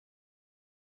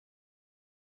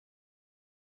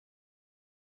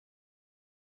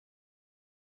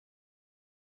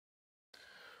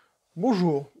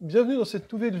Bonjour, bienvenue dans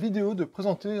cette nouvelle vidéo de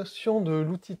présentation de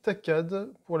l'outil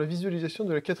Tak4d pour la visualisation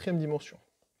de la 4e dimension.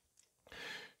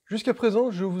 Jusqu'à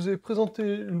présent, je vous ai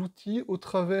présenté l'outil au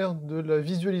travers de la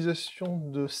visualisation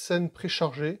de scènes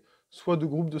préchargées, soit de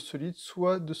groupes de solides,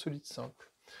 soit de solides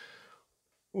simples.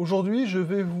 Aujourd'hui, je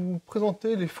vais vous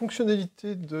présenter les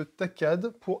fonctionnalités de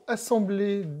Tak4d pour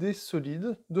assembler des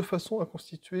solides de façon à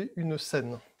constituer une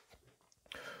scène.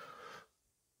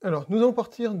 Alors, nous allons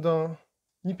partir d'un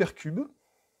hypercube.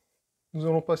 Nous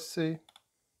allons passer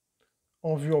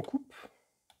en vue en coupe.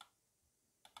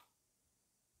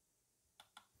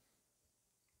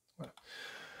 Voilà.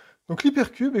 Donc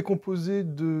l'hypercube est composé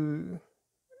de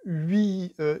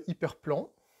 8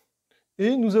 hyperplans,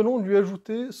 et nous allons lui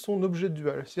ajouter son objet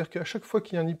dual. C'est-à-dire qu'à chaque fois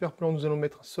qu'il y a un hyperplan, nous allons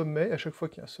mettre un sommet, à chaque fois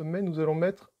qu'il y a un sommet, nous allons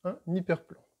mettre un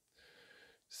hyperplan.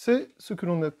 C'est ce que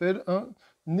l'on appelle un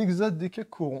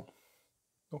hexadécachore.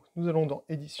 Donc nous allons dans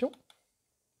Édition,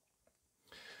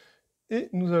 et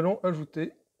nous allons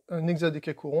ajouter un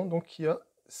hexadécachore, donc qui a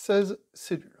 16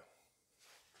 cellules.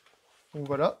 Donc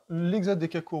voilà,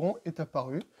 l'hexadécachore est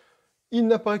apparu. Il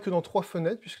n'apparaît que dans 3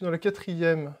 fenêtres, puisque dans la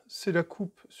 4e, c'est la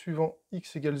coupe suivant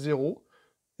x égale 0,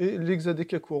 et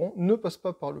l'hexadécachore ne passe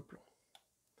pas par le plan.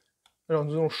 Alors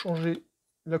nous allons changer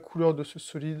la couleur de ce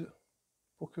solide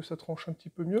pour que ça tranche un petit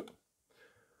peu mieux.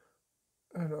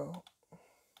 Alors,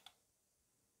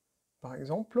 par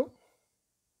exemple,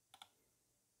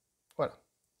 voilà.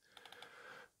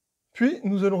 Puis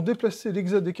nous allons déplacer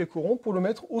l'hexadécachore pour le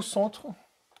mettre au centre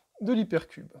de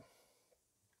l'hypercube.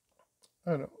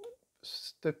 Alors,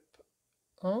 step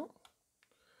 1,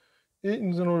 et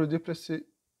nous allons le déplacer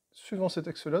suivant cet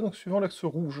axe-là, donc suivant l'axe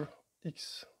rouge,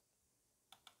 X.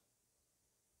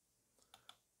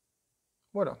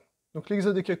 Voilà, donc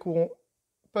l'hexadécachore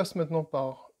passe maintenant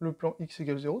par le plan X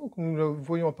égale 0, donc nous le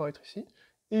voyons apparaître ici,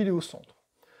 et il est au centre.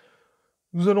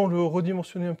 Nous allons le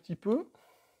redimensionner un petit peu,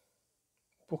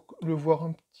 pour le voir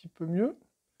un petit peu mieux.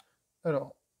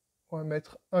 Alors, on va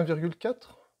mettre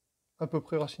 1,4, à peu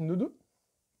près racine de 2,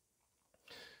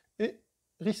 et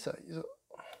resize.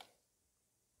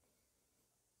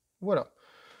 Voilà.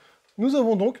 Nous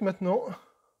avons donc maintenant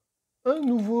un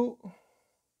nouveau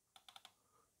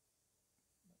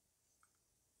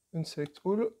Unselect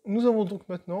All. Nous avons donc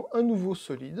maintenant un nouveau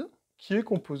solide qui est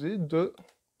composé de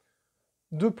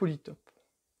 2 polytopes.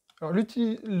 Alors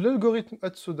l'algorithme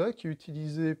Atsoda qui est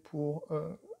utilisé pour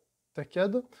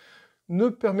Tak4d ne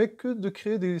permet que de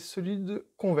créer des solides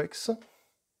convexes.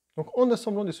 Donc en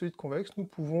assemblant des solides convexes, nous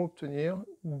pouvons obtenir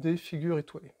des figures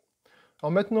étoilées.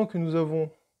 Alors maintenant que nous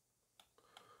avons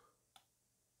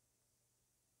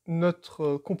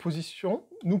notre composition,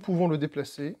 nous pouvons le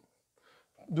déplacer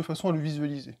de façon à le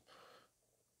visualiser.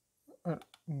 Alors,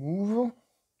 move.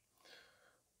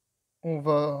 On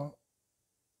va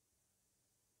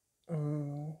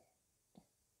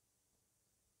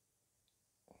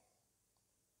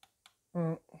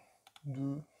 1,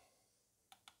 2,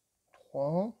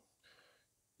 3,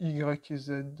 Y et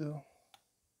Z,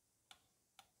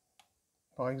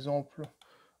 par exemple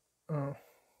 1,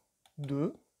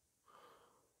 2.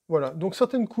 Voilà, donc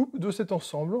certaines coupes de cet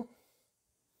ensemble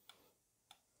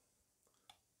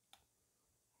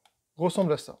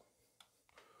ressemblent à ça.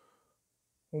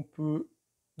 On peut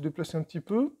déplacer un petit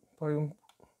peu, par exemple,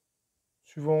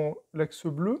 suivant l'axe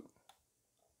bleu,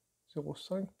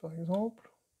 0,5 par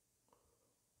exemple,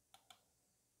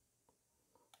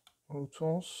 dans l'autre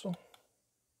sens.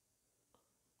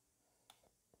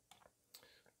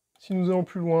 Si nous allons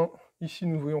plus loin, ici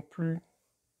nous ne voyons plus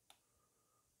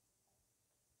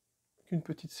qu'une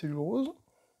petite cellule rose.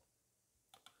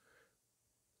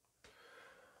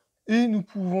 Et nous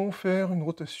pouvons faire une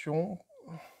rotation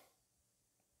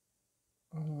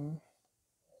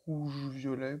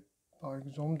rouge-violet, par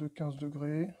exemple, de 15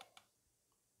 degrés.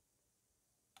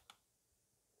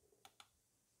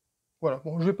 Voilà,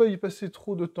 bon, je ne vais pas y passer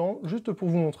trop de temps, juste pour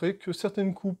vous montrer que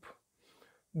certaines coupes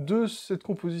de cette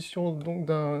composition, donc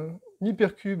d'un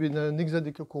hypercube et d'un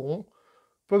hexadécachore,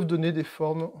 peuvent donner des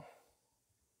formes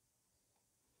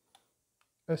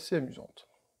assez amusantes.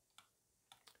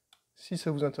 Si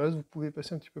ça vous intéresse, vous pouvez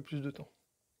passer un petit peu plus de temps.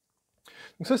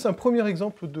 Donc ça, c'est un premier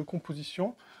exemple de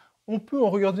composition. On peut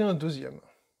en regarder un deuxième.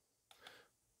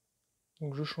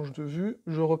 Donc je change de vue,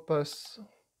 je repasse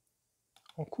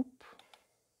en coupe.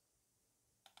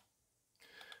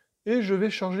 Et je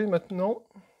vais charger maintenant,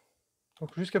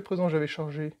 donc jusqu'à présent j'avais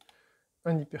chargé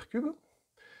un hypercube,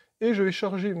 et je vais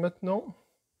charger maintenant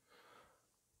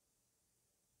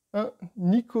un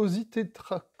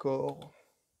icositéthachore.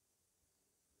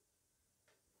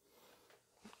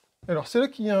 Alors c'est là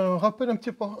qu'il y a un rappel un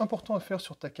petit peu important à faire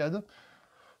sur Tak4d.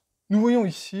 Nous voyons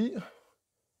ici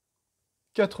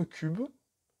 4 cubes,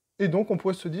 et donc on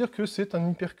pourrait se dire que c'est un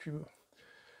hypercube.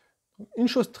 Une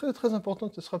chose très très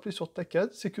importante à se rappeler sur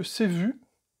Tak4d, c'est que ces vues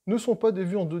ne sont pas des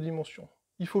vues en 2 dimensions.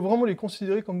 Il faut vraiment les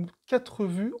considérer comme 4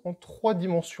 vues en 3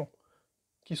 dimensions,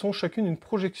 qui sont chacune une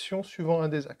projection suivant un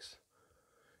des axes.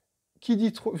 Qui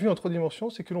dit vue en 3 dimensions,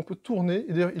 c'est que l'on peut tourner,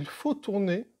 et d'ailleurs il faut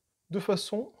tourner de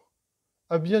façon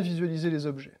à bien visualiser les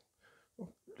objets.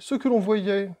 Ce que l'on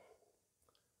voyait,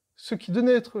 ce qui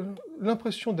donnait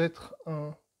l'impression d'être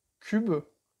un cube,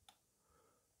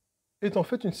 est en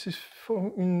fait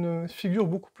une figure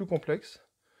beaucoup plus complexe.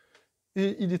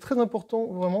 Et il est très important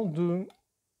vraiment de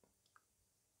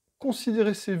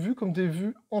considérer ces vues comme des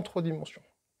vues en 3 dimensions.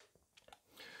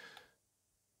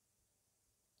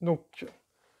 Donc,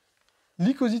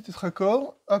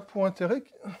 l'icositéthachore a pour intérêt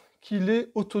qu'il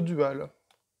est autodual.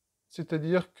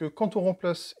 C'est-à-dire que quand on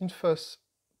remplace une face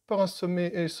par un sommet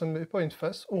et le sommet par une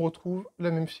face, on retrouve la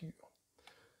même figure.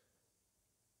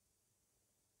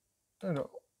 Alors,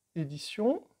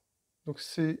 édition, donc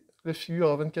c'est la figure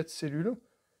à 24 cellules,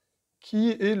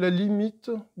 qui est la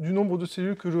limite du nombre de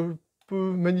cellules que je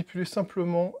peux manipuler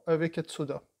simplement avec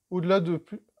Tak4d. Au-delà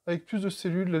avec plus de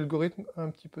cellules, l'algorithme a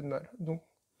un petit peu de mal. Donc,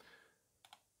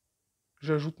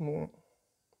 j'ajoute mon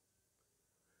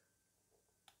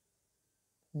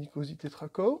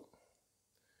icositéthachore,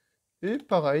 et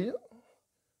pareil,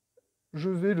 je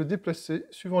vais le déplacer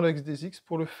suivant l'axe des X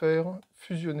pour le faire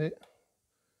fusionner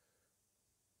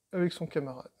avec son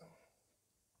camarade.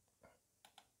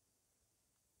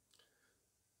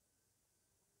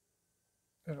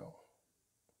 Alors,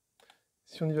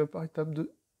 si on y va par étape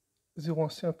de 0 à 1,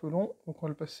 c'est un peu long, donc on va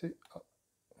le passer à...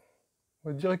 On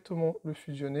va directement le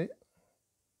fusionner.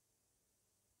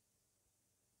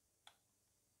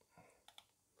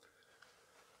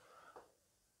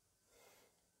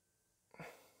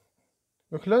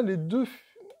 Donc là, les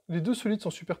deux solides sont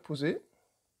superposés.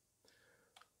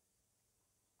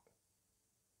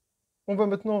 On va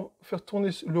maintenant faire tourner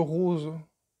le rose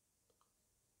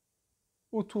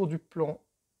autour du plan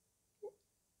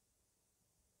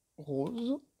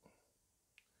rose,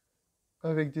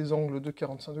 avec des angles de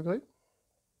 45 degrés.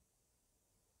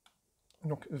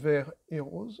 Donc vert et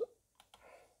rose.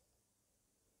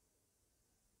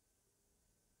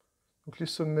 Donc les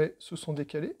sommets se sont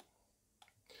décalés.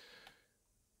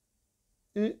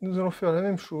 Et nous allons faire la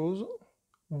même chose,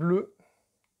 bleu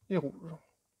et rouge.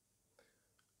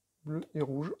 Bleu et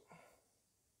rouge,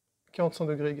 45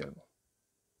 degrés également.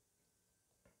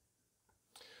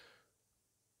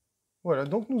 Voilà,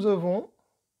 donc nous avons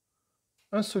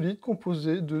un solide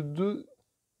composé de 2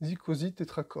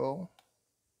 icositéthachores,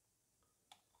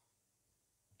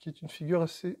 qui est une figure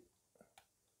assez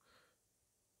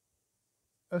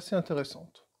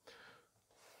intéressante.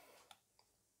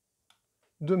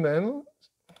 De même,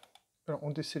 alors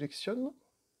on désélectionne.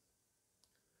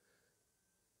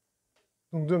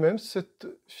 Donc de même, cette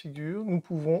figure, nous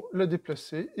pouvons la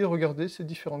déplacer et regarder ses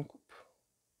différentes coupes.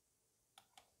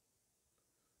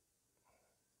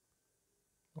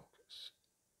 Donc,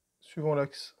 suivant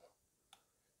l'axe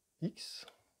X.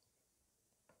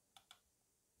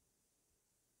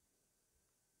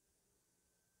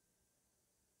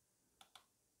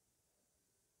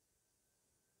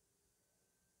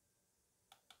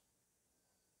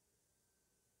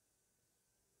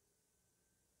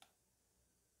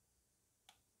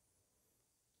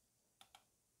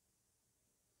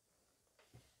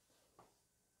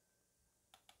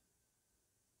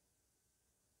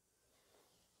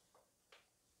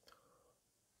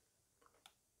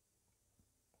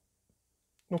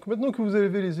 Donc maintenant que vous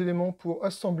avez les éléments pour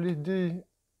assembler des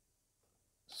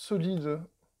solides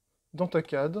dans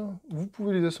Tak4d, vous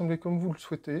pouvez les assembler comme vous le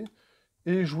souhaitez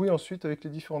et jouer ensuite avec les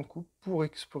différentes coupes pour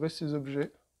explorer ces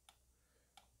objets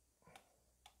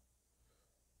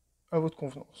à votre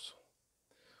convenance.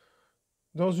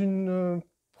 Dans une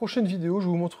prochaine vidéo, je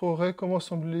vous montrerai comment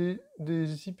assembler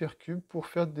des hypercubes pour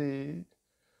faire des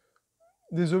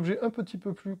objets un petit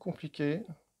peu plus compliqués,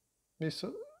 mais ce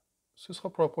sera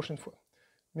pour la prochaine fois.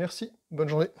 Merci, bonne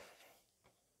journée.